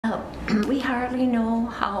we hardly know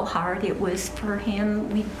how hard it was for him.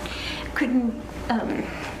 We couldn't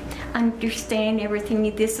understand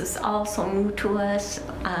everything. This is also new to us.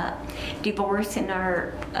 Divorce in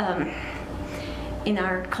our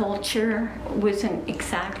culture wasn't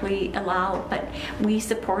exactly allowed, but we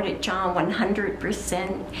supported John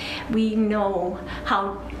 100%. We know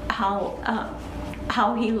how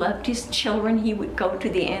he loved his children. He would go to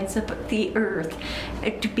the ends of the earth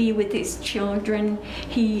to be with his children.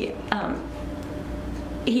 He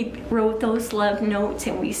wrote those love notes,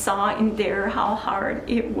 and we saw in there how hard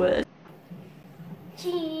it was.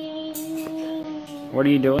 What are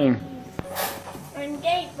you doing? I'm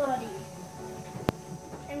skateboarding.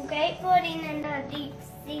 I'm skateboarding in the deep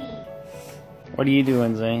sea. What are you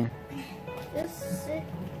doing, Zane? This is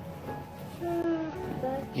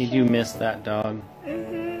Did you miss that dog?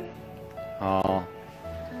 Mm-hmm. Oh,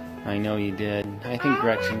 I know you did. I think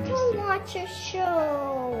Gretchen I missed want it. to watch a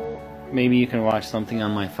show. Maybe you can watch something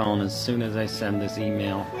on my phone as soon as I send this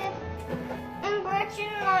email. Yep. And Gretchen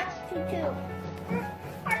wants to too.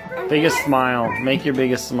 Biggest smile. Make your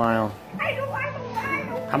biggest smile. I don't.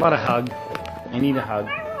 How about a hug? I need a hug.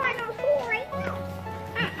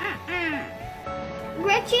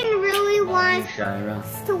 Gretchen really wants Shira.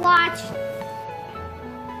 to watch.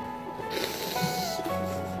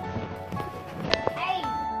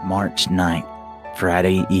 March 9th,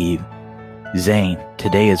 Friday Eve. Zane,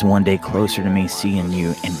 today is one day closer to me seeing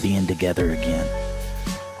you and being together again.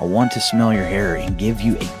 I want to smell your hair and give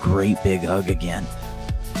you a great big hug again.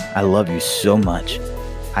 I love you so much.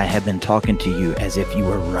 I have been talking to you as if you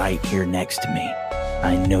were right here next to me.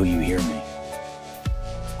 I know you hear me.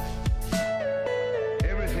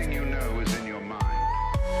 Everything you know is in your mind.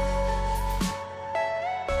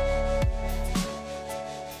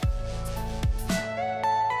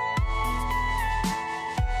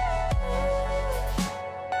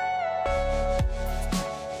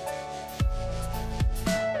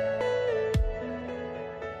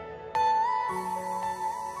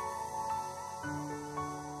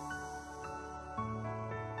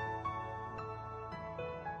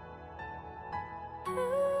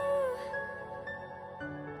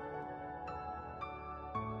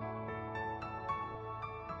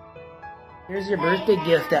 Here's your birthday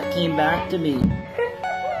gift that came back to me.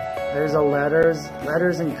 There's a letters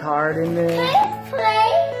and card in there.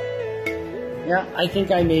 Play. Yeah, I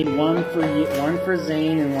think I made one for you, one for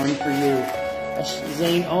Zane, and one for you.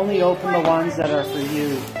 Zane, only open the ones that are for you.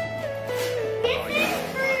 This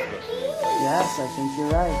is for me. Yes, I think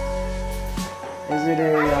you're right. Is it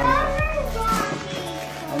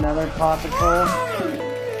another Paw Patrol?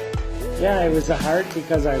 Yeah, it was a heart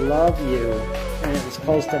because I love you. And it was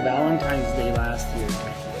close to Valentine's Day last year.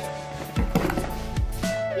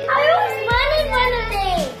 I always wanted one of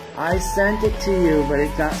these. I sent it to you, but it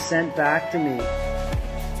got sent back to me.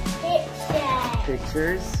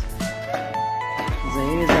 Pictures.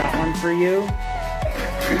 Zane, is that one for you?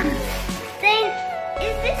 Zane,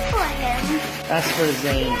 is this for him? That's for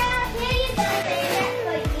Zane. Yeah, here you go, Zane. That's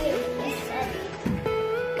for you.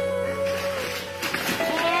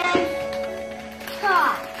 And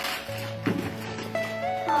Todd.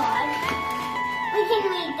 We can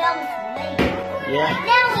read those later. Yeah.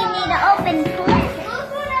 Now we need to open presents. Look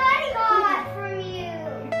what I got for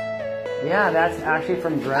you. Yeah, that's actually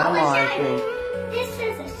from Grandma, I think. This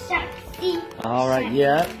is a shark. See? All right,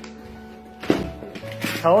 yeah.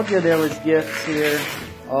 Told you there was gifts here.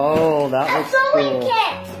 Oh, that looks That's all we cool.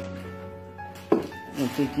 get. I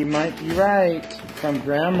think you might be right. From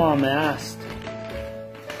Grandma Mast.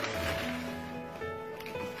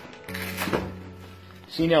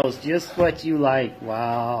 She knows just what you like.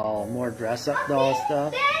 Wow, more dress-up doll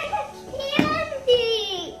stuff. There's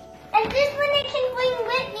candy. And this one I can bring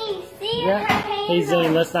with me. See? Yeah. Her Hey hands Zane,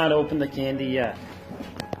 on- let's not open the candy yet.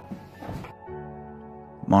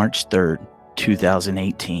 March 3rd,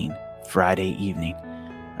 2018, Friday evening.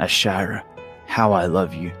 Ashira, how I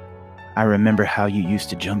love you. I remember how you used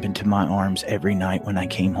to jump into my arms every night when I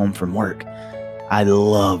came home from work. I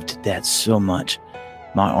loved that so much.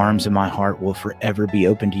 My arms and my heart will forever be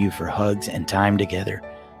open to you for hugs and time together.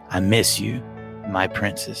 I miss you, my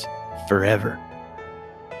princess, forever.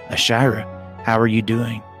 Ashira, how are you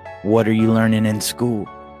doing? What are you learning in school?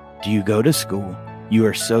 Do you go to school? You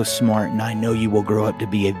are so smart, and I know you will grow up to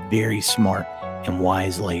be a very smart and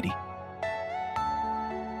wise lady.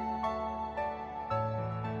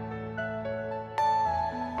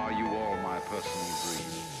 Are you all my personal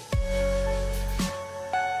dreams?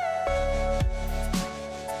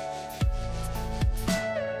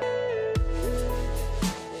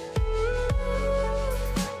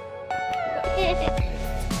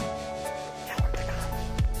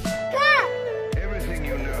 Go!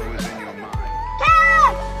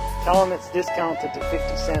 Tell them it's discounted to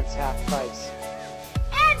 50 cents, half price.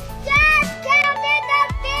 It's discounted to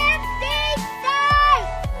 50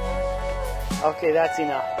 cents! Okay, that's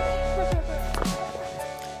enough.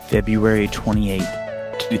 February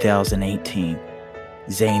 28th, 2018.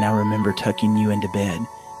 Zane, I remember tucking you into bed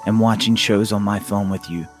and watching shows on my phone with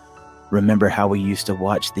you. Remember how we used to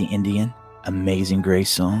watch the Indian Amazing Grace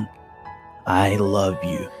song? I love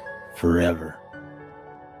you forever.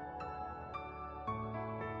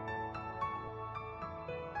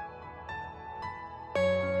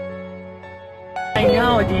 I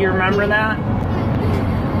know, do you remember that?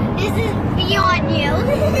 This is beyond you.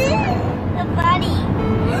 The buddy.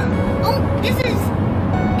 Oh, this is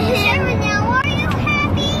Sarah now. Are you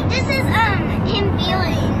happy? This is him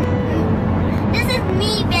bailing. This is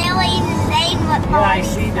me bailing and saying what Yeah, I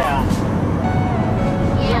see that.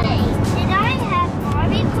 Yay. Did I have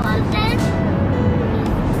Barbie clothes then?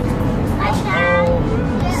 Like that?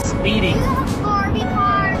 Yeah. Speedy. You have Barbie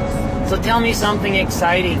cars. So tell me something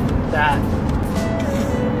exciting that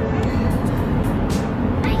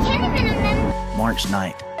I can't even remember. March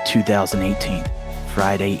 9th, 2018,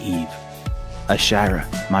 Friday Eve. Ashira,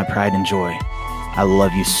 my pride and joy, I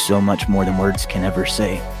love you so much more than words can ever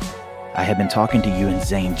say. I have been talking to you and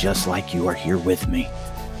Zane just like you are here with me.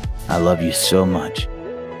 I love you so much.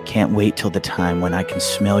 Can't wait till the time when I can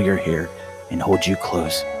smell your hair and hold you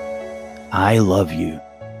close. I love you,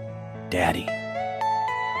 Daddy.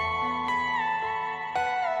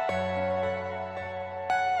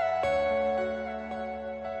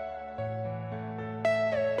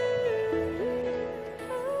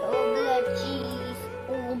 Old blood cheese.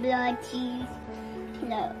 Old blood cheese.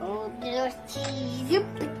 No, old blood cheese.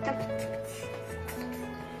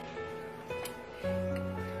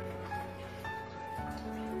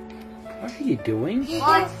 What are you doing?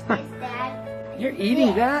 What's this, Dad? You're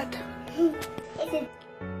eating that? Is it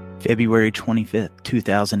February 25th,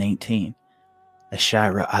 2018.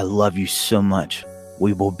 Ashira, I love you so much.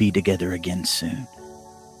 We will be together again soon.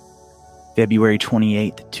 February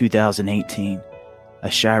 28th, 2018.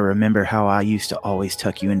 Ashira, remember how I used to always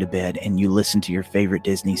tuck you into bed and you listen to your favorite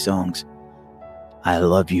Disney songs? I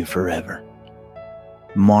love you forever.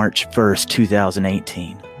 March 1st,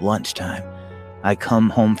 2018. Lunchtime. I come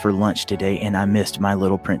home for lunch today and I missed my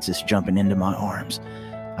little princess jumping into my arms.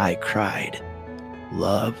 I cried.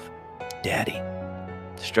 Love, Daddy.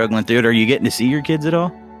 Struggling through it. Are you getting to see your kids at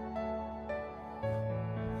all?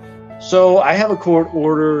 So I have a court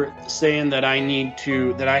order saying that I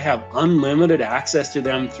have unlimited access to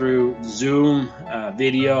them through Zoom,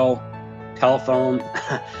 video, telephone.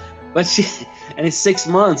 But it's 6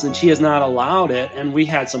 months and she has not allowed it. And we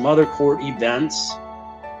had some other court events.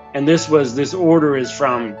 And this order is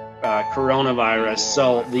from coronavirus.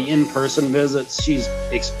 So the in-person visits, she's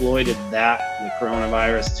exploited the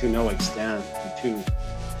coronavirus to no extent, to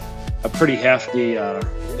a pretty hefty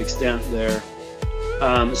extent there.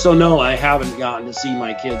 So no, I haven't gotten to see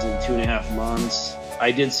my kids in 2.5 months.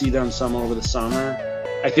 I did see them some over the summer.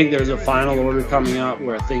 I think there's a final order coming up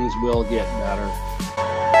where things will get better.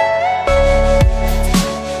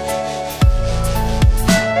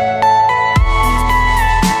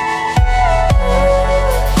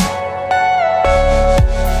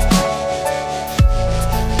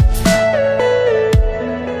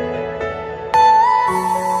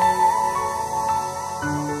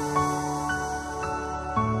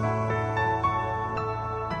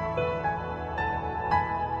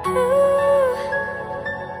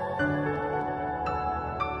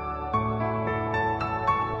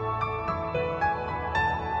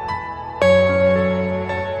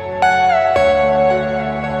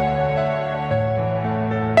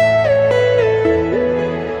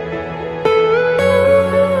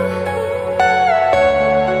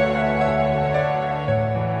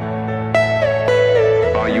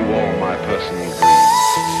 Are you all my personal dreams?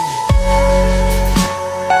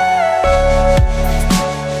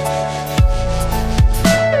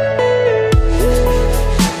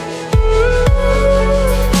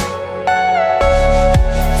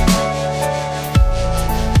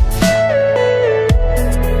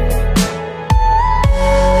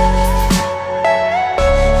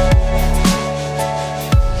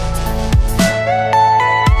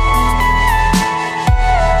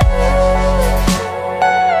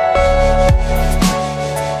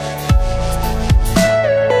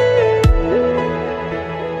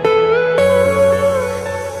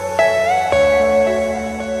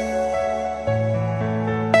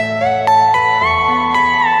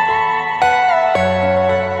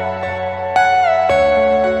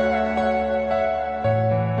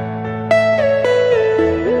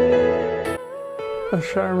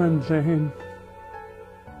 Sharon Zane,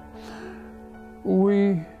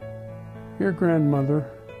 Your grandmother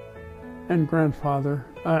and grandfather,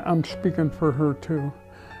 I'm speaking for her too,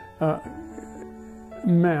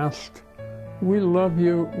 Mast, we love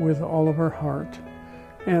you with all of our heart.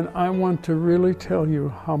 And I want to really tell you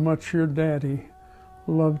how much your daddy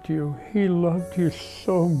loved you. He loved you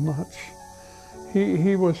so much.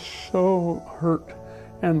 He was so hurt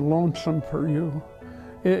and lonesome for you.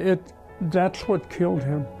 That's what killed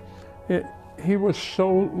him. He was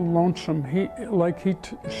so lonesome. Like he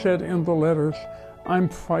said in the letters, I'm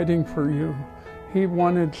fighting for you. He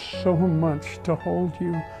wanted so much to hold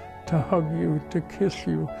you, to hug you, to kiss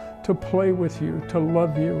you, to play with you, to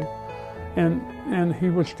love you. And he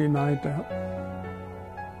was denied that.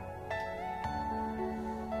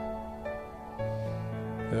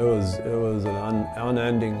 It was an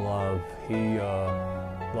unending love. He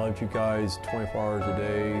loved you guys 24 hours a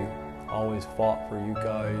day, always fought for you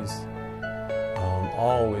guys,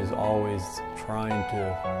 always trying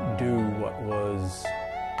to do what was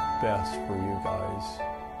best for you guys.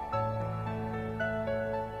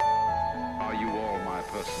 Are you all my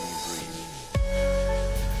personal dream?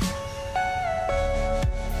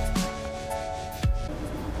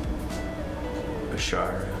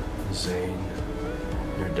 Ashira, Zane,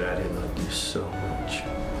 your daddy loved you so much.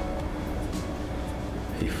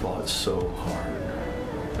 He fought so hard,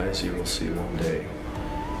 as you will see one day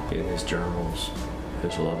in his journals,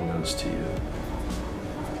 his love notes to you.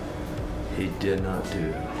 He did not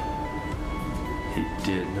do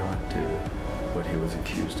what he was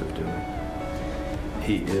accused of doing.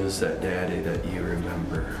 He is that daddy that you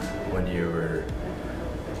remember when you were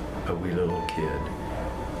a wee little kid,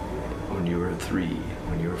 when you were 3,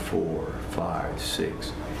 when you were 4, 5,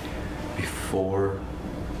 6, before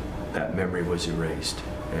that memory was erased.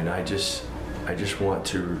 And I just want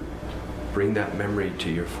to bring that memory to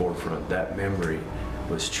your forefront. That memory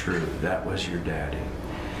was true. That was your daddy.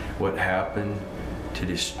 What happened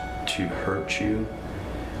to hurt you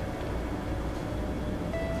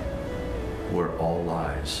were all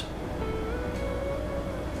lies.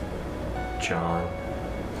 John,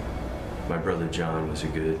 my brother John was a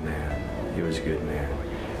good man. He was a good man.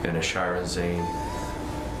 And Ashira and Zane,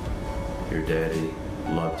 your daddy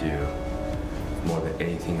loved you more than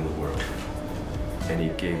anything in the world. And he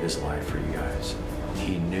gave his life for you guys.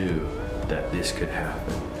 He knew that this could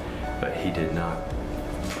happen, but he did not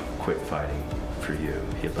quit fighting for you.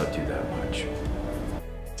 He loved you that much.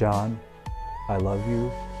 John, I love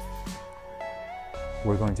you.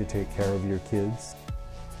 We're going to take care of your kids,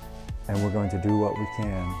 and we're going to do what we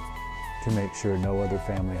can to make sure no other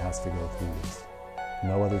family has to go through this.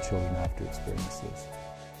 No other children have to experience this.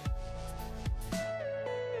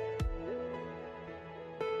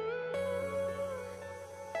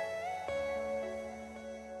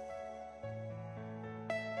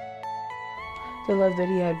 The love that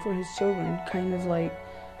he had for his children, kind of like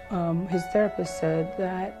his therapist said,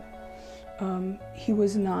 that he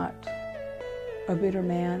was not a bitter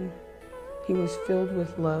man. He was filled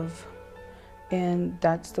with love, and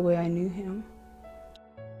that's the way I knew him.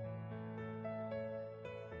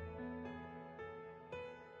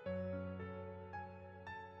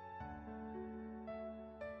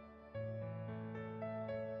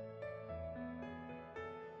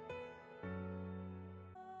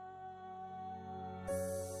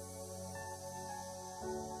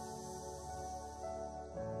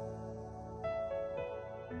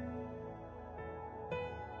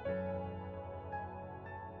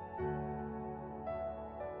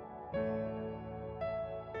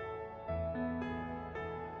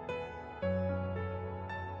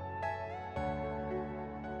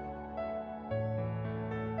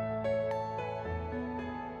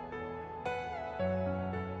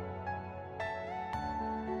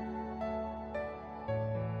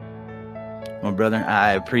 Well, brother,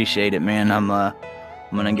 I appreciate it, man. I'm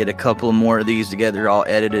gonna get a couple more of these together. I'll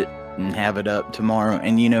edit it and have it up tomorrow.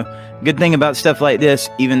 And you know, good thing about stuff like this,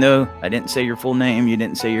 even though I didn't say your full name, you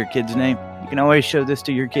didn't say your kid's name, you can always show this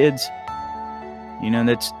to your kids. You know,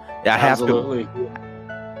 that's I have to. Absolutely.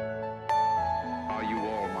 Are you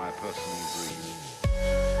all my personal dream?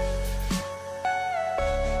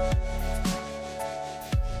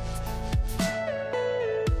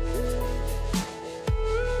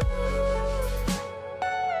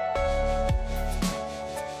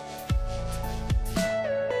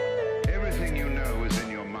 Everything you know is in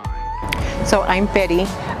your mind. So I'm Betty,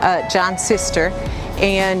 John's sister,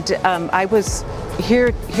 and I was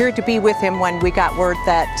here to be with him when we got word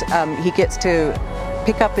that he gets to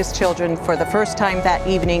pick up his children for the first time that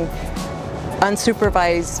evening,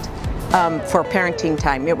 unsupervised, for parenting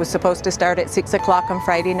time. It was supposed to start at 6 o'clock on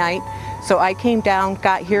Friday night. So I came down,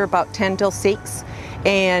 got here about 10 till 6,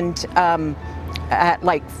 and at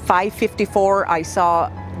like 5:54 I saw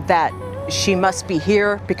that she must be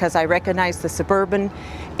here because I recognized the Suburban,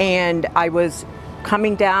 and I was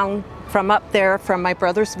coming down from up there from my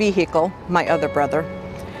brother's vehicle, my other brother,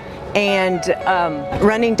 and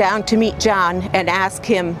running down to meet John and ask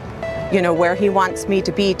him, you know, where he wants me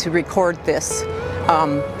to be to record this,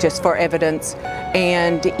 just for evidence.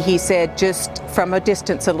 And he said just from a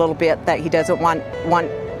distance a little bit that he doesn't want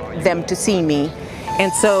them to see me.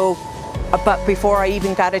 And so, but before I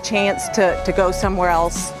even got a chance to go somewhere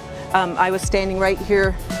else, I was standing right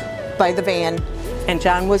here by the van, and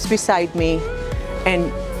John was beside me,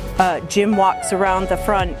 and Jim walks around the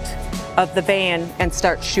front of the van and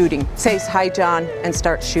starts shooting. Says, "Hi, John," and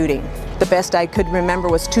starts shooting. The best I could remember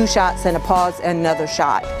was 2 shots and a pause and another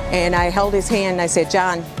shot. And I held his hand and I said,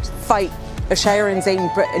 "John, fight. Shira and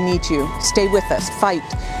Zane need you. Stay with us, fight."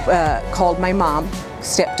 Called my mom,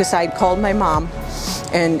 stepped aside, called my mom,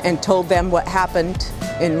 and told them what happened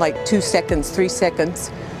in like 2 seconds, 3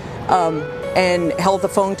 seconds, and held the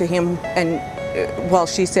phone to him, and well,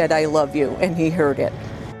 she said, "I love you," and he heard it.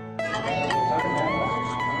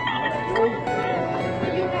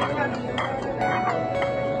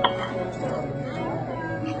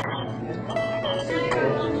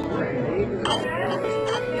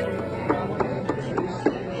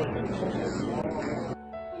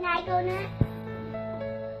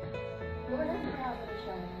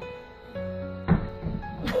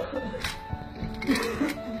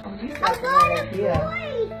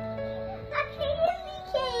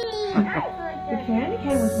 The candy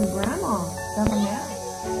cane was from Grandma. Grandma Matt.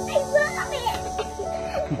 I love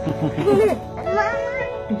it! Mama,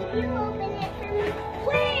 can you open it for me?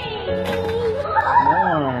 Please!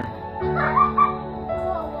 More.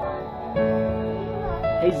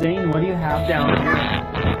 Hey Zane, what do you have down here?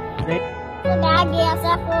 Zane? The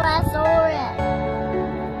Brachiocephalosaurus.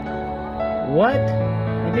 What?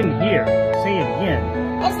 I didn't hear. Say it again.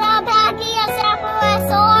 It's a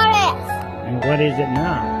Brachiocephalosaurus. And what is it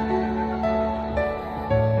now?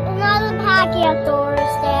 Another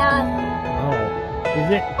Brachiosaurus, Dad. Oh. Is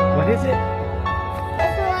it? What is it?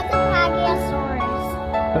 It's another Brachiosaurus.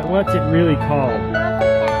 But what's it really called?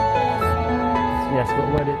 Another Brachiosaurus. Yes, but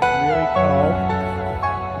what it's really called?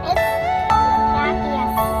 It's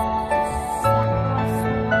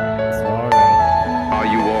Brachiosaurus. All right. Are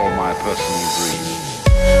you all my personal dreams?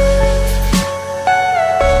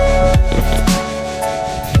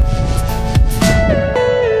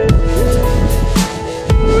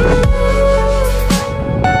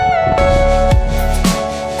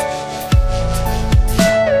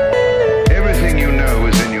 Everything you know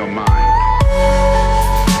is in your mind.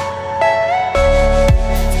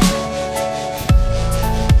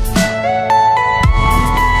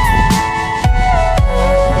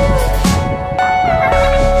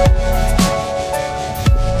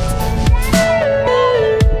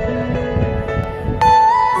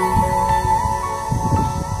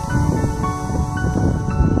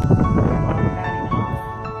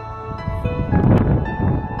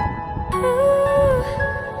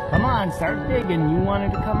 Come on, start digging. You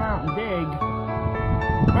wanted to come out and dig.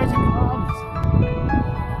 Where's your gloves?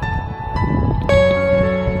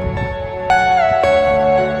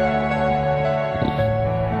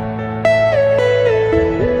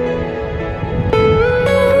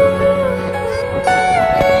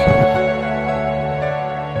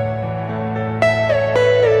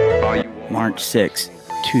 March 6,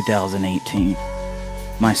 2018.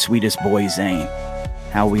 My sweetest boy Zane,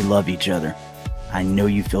 how we love each other. I know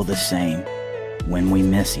you feel the same when we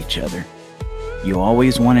miss each other. You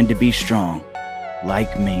always wanted to be strong,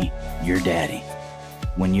 like me, your daddy.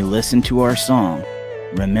 When you listen to our song,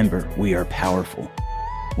 remember we are powerful.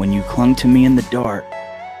 When you clung to me in the dark,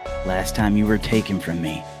 last time you were taken from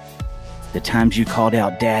me. The times you called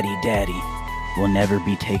out "Daddy, Daddy" will never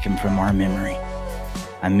be taken from our memory.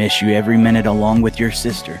 I miss you every minute along with your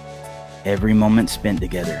sister. Every moment spent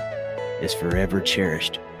together is forever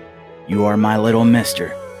cherished. You are my little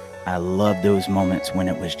mister. I love those moments when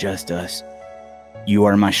it was just us. You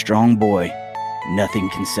are my strong boy. Nothing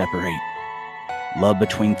can separate. Love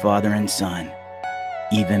between father and son,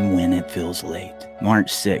 even when it feels late.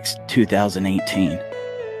 March 6, 2018.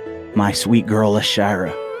 My sweet girl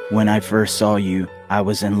Ashira, when I first saw you, I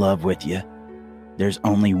was in love with you. There's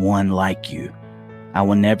only one like you. I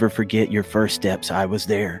will never forget your first steps. I was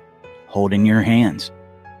there, holding your hands.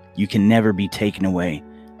 You can never be taken away,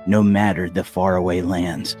 no matter the faraway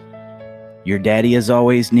lands. Your daddy is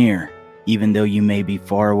always near, even though you may be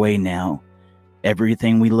far away now.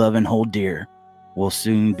 Everything we love and hold dear will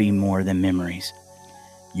soon be more than memories.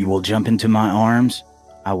 You will jump into my arms.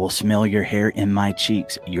 I will smell your hair in my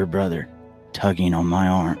cheeks, your brother, tugging on my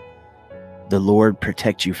arm. The Lord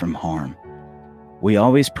protect you from harm. We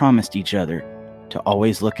always promised each other to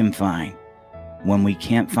always look and find. When we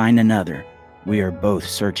can't find another, we are both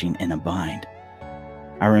searching in a bind.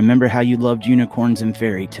 I remember how you loved unicorns and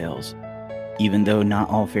fairy tales, even though not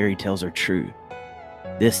all fairy tales are true.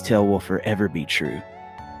 This tale will forever be true.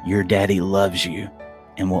 Your daddy loves you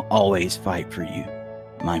and will always fight for you,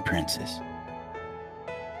 my princess.